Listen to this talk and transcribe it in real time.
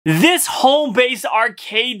This home-based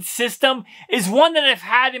arcade system is one that I've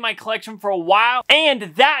had in my collection for a while,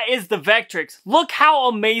 and that is the Vectrex. Look how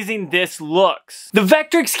amazing this looks. The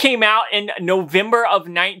Vectrex came out in November of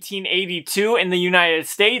 1982 in the United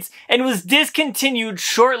States and was discontinued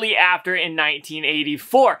shortly after in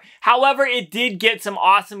 1984. However, it did get some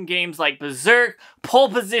awesome games like Berserk, Pole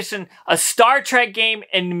Position, a Star Trek game,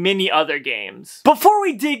 and many other games. Before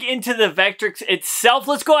we dig into the Vectrex itself,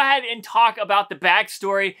 let's go ahead and talk about the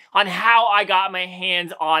backstory on how I got my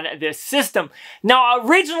hands on this system. Now,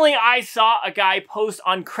 originally I saw a guy post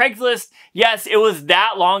on Craigslist, yes, it was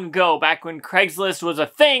that long ago, back when Craigslist was a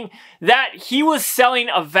thing, that he was selling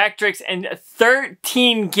a Vectrex and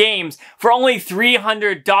 13 games for only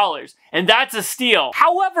 $300. And that's a steal.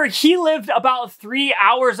 However, he lived about 3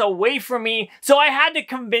 hours away from me, so I had to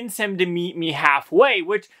convince him to meet me halfway,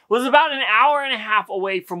 which was about an hour and a half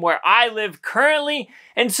away from where I live currently.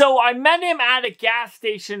 And so I met him at a gas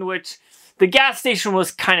station, which the gas station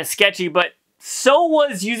was kind of sketchy, but so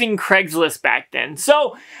was using Craigslist back then.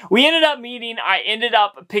 So we ended up meeting, I ended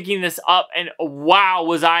up picking this up, and wow,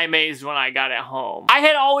 was I amazed when I got it home. I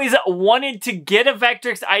had always wanted to get a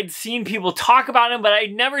Vectrex. I'd seen people talk about them, but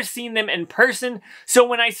I'd never seen them in person. So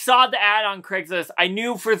when I saw the ad on Craigslist, I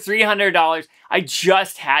knew for $300, I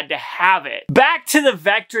just had to have it. Back to the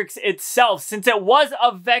Vectrex itself, since it was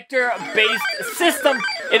a vector-based system,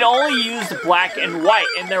 it only used black and white,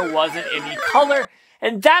 and there wasn't any color.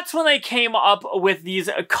 And that's when I came up with these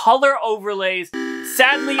color overlays.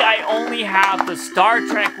 Sadly, I only have the Star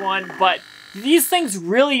Trek one, but these things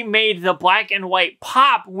really made the black and white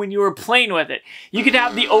pop when you were playing with it. You could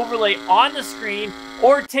have the overlay on the screen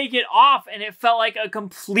or take it off and it felt like a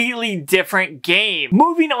completely different game.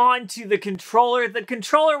 Moving on to the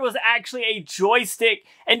controller was actually a joystick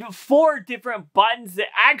and 4 different buttons that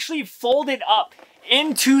actually folded up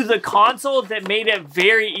into the console that made it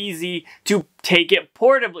very easy to take it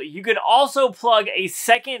portably. You could also plug a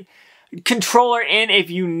second controller in if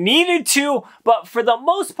you needed to, but for the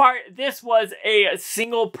most part, this was a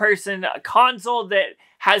single person console that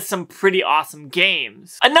has some pretty awesome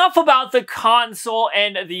games. Enough about the console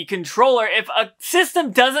and the controller. If a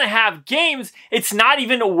system doesn't have games, it's not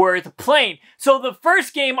even worth playing. So the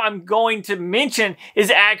first game I'm going to mention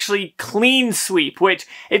is actually Clean Sweep, which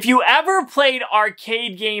if you ever played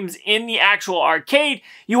arcade games in the actual arcade,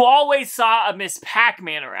 you always saw a Miss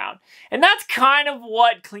Pac-Man around. And that's kind of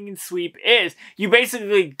what Clean Sweep is. You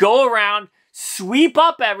basically go around, sweep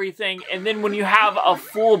up everything, and then when you have a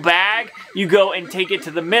full bag, you go and take it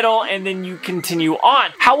to the middle, and then you continue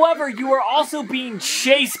on. However, you are also being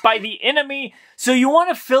chased by the enemy, so you want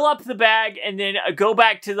to fill up the bag and then go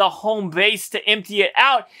back to the home base to empty it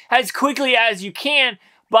out as quickly as you can,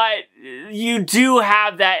 but you do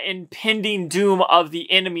have that impending doom of the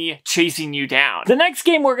enemy chasing you down. The next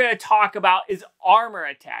game we're going to talk about is Armor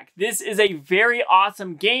Attack. This is a very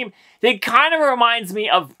awesome game that kind of reminds me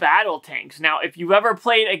of Battle Tanks. Now, if you've ever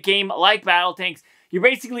played a game like Battle Tanks, you're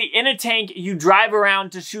basically in a tank, you drive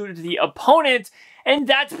around to shoot the opponents, and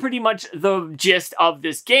that's pretty much the gist of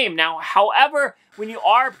this game. Now, however, when you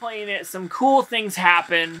are playing it, some cool things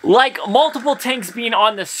happen, like multiple tanks being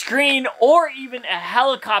on the screen or even a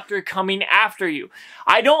helicopter coming after you.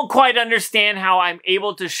 I don't quite understand how I'm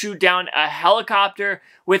able to shoot down a helicopter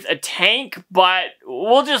with a tank, but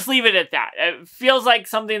we'll just leave it at that. It feels like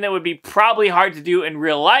something that would be probably hard to do in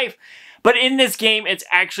real life. But in this game, it's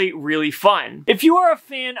actually really fun. If you are a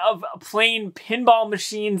fan of playing pinball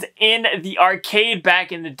machines in the arcade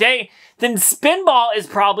back in the day, then Spinball is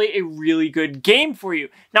probably a really good game for you.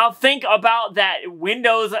 Now think about that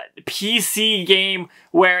Windows PC game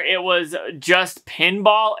where it was just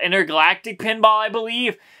pinball, intergalactic pinball, I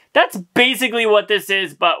believe. That's basically what this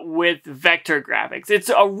is, but with vector graphics. It's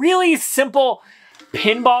a really simple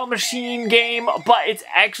pinball machine game, but it's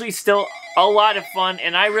actually still a lot of fun,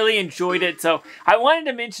 and I really enjoyed it. So I wanted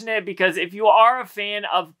to mention it because if you are a fan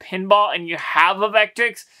of pinball and you have a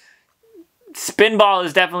Vectrex, Spinball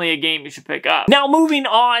is definitely a game you should pick up. Now moving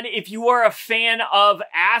on, if you are a fan of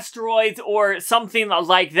asteroids or something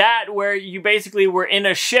like that, where you basically were in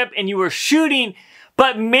a ship and you were shooting,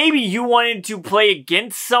 but maybe you wanted to play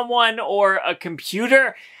against someone or a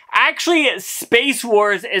computer, actually, Space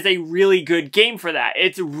Wars is a really good game for that.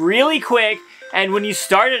 It's really quick, and when you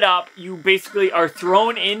start it up, you basically are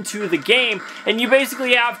thrown into the game, and you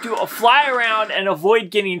basically have to fly around and avoid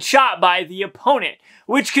getting shot by the opponent,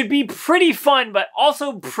 which could be pretty fun, but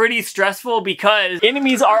also pretty stressful because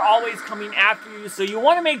enemies are always coming after you, so you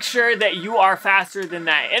want to make sure that you are faster than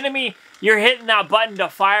that enemy. You're hitting that button to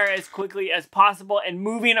fire as quickly as possible and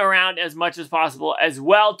moving around as much as possible as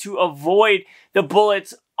well to avoid the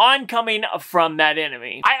bullets oncoming from that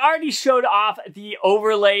enemy. I already showed off the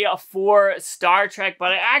overlay for Star Trek,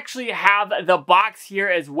 but I actually have the box here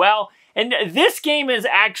as well. And this game is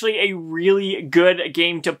actually a really good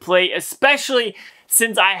game to play, especially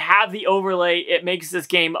since I have the overlay. It makes this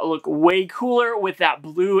game look way cooler with that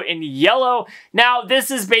blue and yellow. Now, this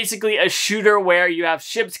is basically a shooter where you have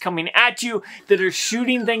ships coming at you that are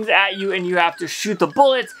shooting things at you, and you have to shoot the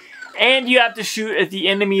bullets, and you have to shoot at the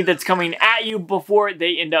enemy that's coming at you before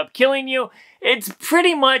they end up killing you. It's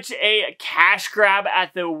pretty much a cash grab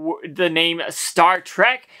at the name Star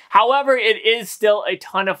Trek. However, it is still a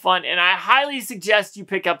ton of fun, and I highly suggest you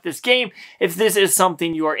pick up this game if this is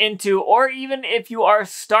something you are into, or even if you are a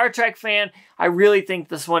Star Trek fan. I really think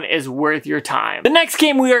this one is worth your time. The next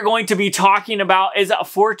game we are going to be talking about is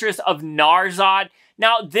Fortress of Narzad.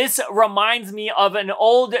 Now, this reminds me of an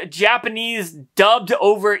old Japanese dubbed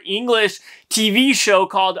over English TV show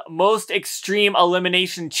called Most Extreme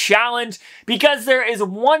Elimination Challenge, because there is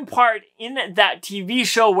one part in that TV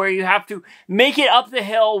show where you have to make it up the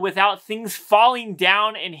hill without things falling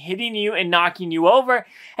down and hitting you and knocking you over.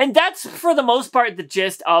 And that's, for the most part, the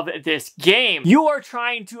gist of this game. You are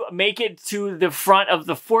trying to make it to the front of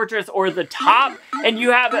the fortress or the top, and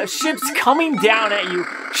you have ships coming down at you,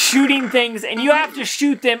 shooting things, and you have to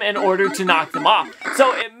shoot them in order to knock them off.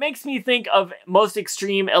 So it makes me think of Most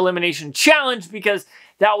Extreme Elimination Challenge, because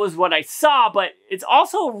that was what I saw, but it's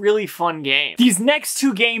also a really fun game. These next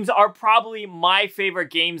two games are probably my favorite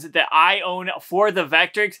games that I own for the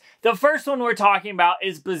Vectrex. The first one we're talking about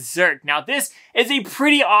is Berserk. Now, this is a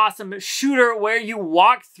pretty awesome shooter where you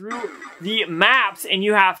walk through the maps and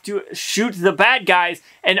you have to shoot the bad guys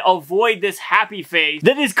and avoid this happy face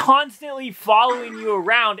that is constantly following you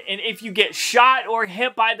around, and if you get shot or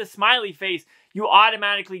hit by the smiley face, you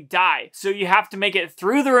automatically die. So you have to make it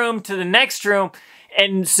through the room to the next room,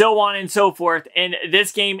 and so on and so forth, and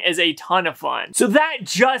this game is a ton of fun. So that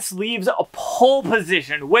just leaves a pole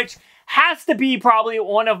position, which has to be probably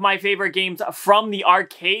one of my favorite games from the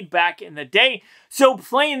arcade back in the day. So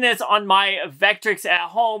playing this on my Vectrex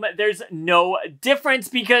at home, there's no difference,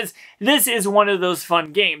 because this is one of those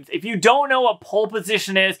fun games. If you don't know what pole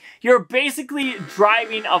position is, you're basically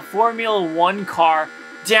driving a Formula 1 car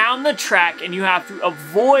down the track, and you have to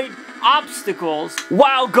avoid obstacles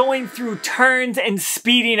while going through turns and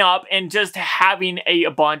speeding up and just having a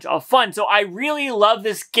bunch of fun. So I really love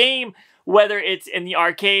this game, whether it's in the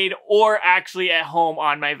arcade or actually at home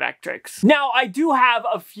on my Vectrex. Now, I do have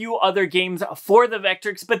a few other games for the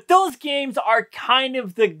Vectrex, but those games are kind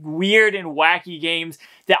of the weird and wacky games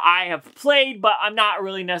that I have played, but I'm not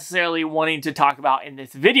really necessarily wanting to talk about in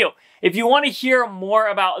this video. If you want to hear more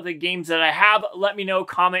about the games that I have, let me know,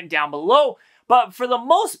 comment down below. But for the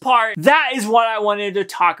most part, that is what I wanted to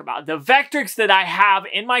talk about. The Vectrex that I have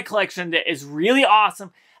in my collection that is really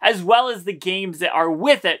awesome, as well as the games that are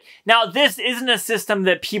with it. Now, this isn't a system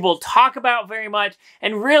that people talk about very much,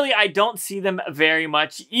 and really I don't see them very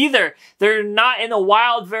much either. They're not in the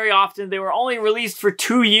wild very often. They were only released for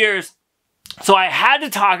 2 years. So I had to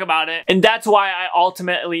talk about it, and that's why I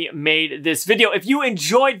ultimately made this video. If you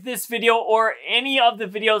enjoyed this video or any of the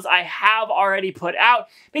videos I have already put out,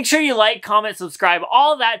 make sure you like, comment, subscribe,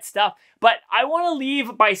 all that stuff. But I want to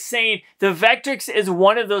leave by saying the Vectrex is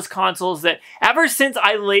one of those consoles that ever since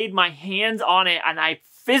I laid my hands on it and I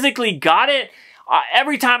physically got it,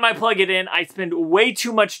 every time I plug it in, I spend way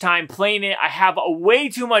too much time playing it. I have way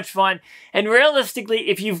too much fun. And realistically,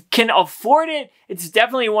 if you can afford it, it's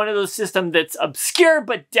definitely one of those systems that's obscure,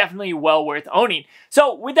 but definitely well worth owning.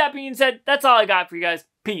 So with that being said, that's all I got for you guys.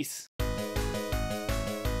 Peace.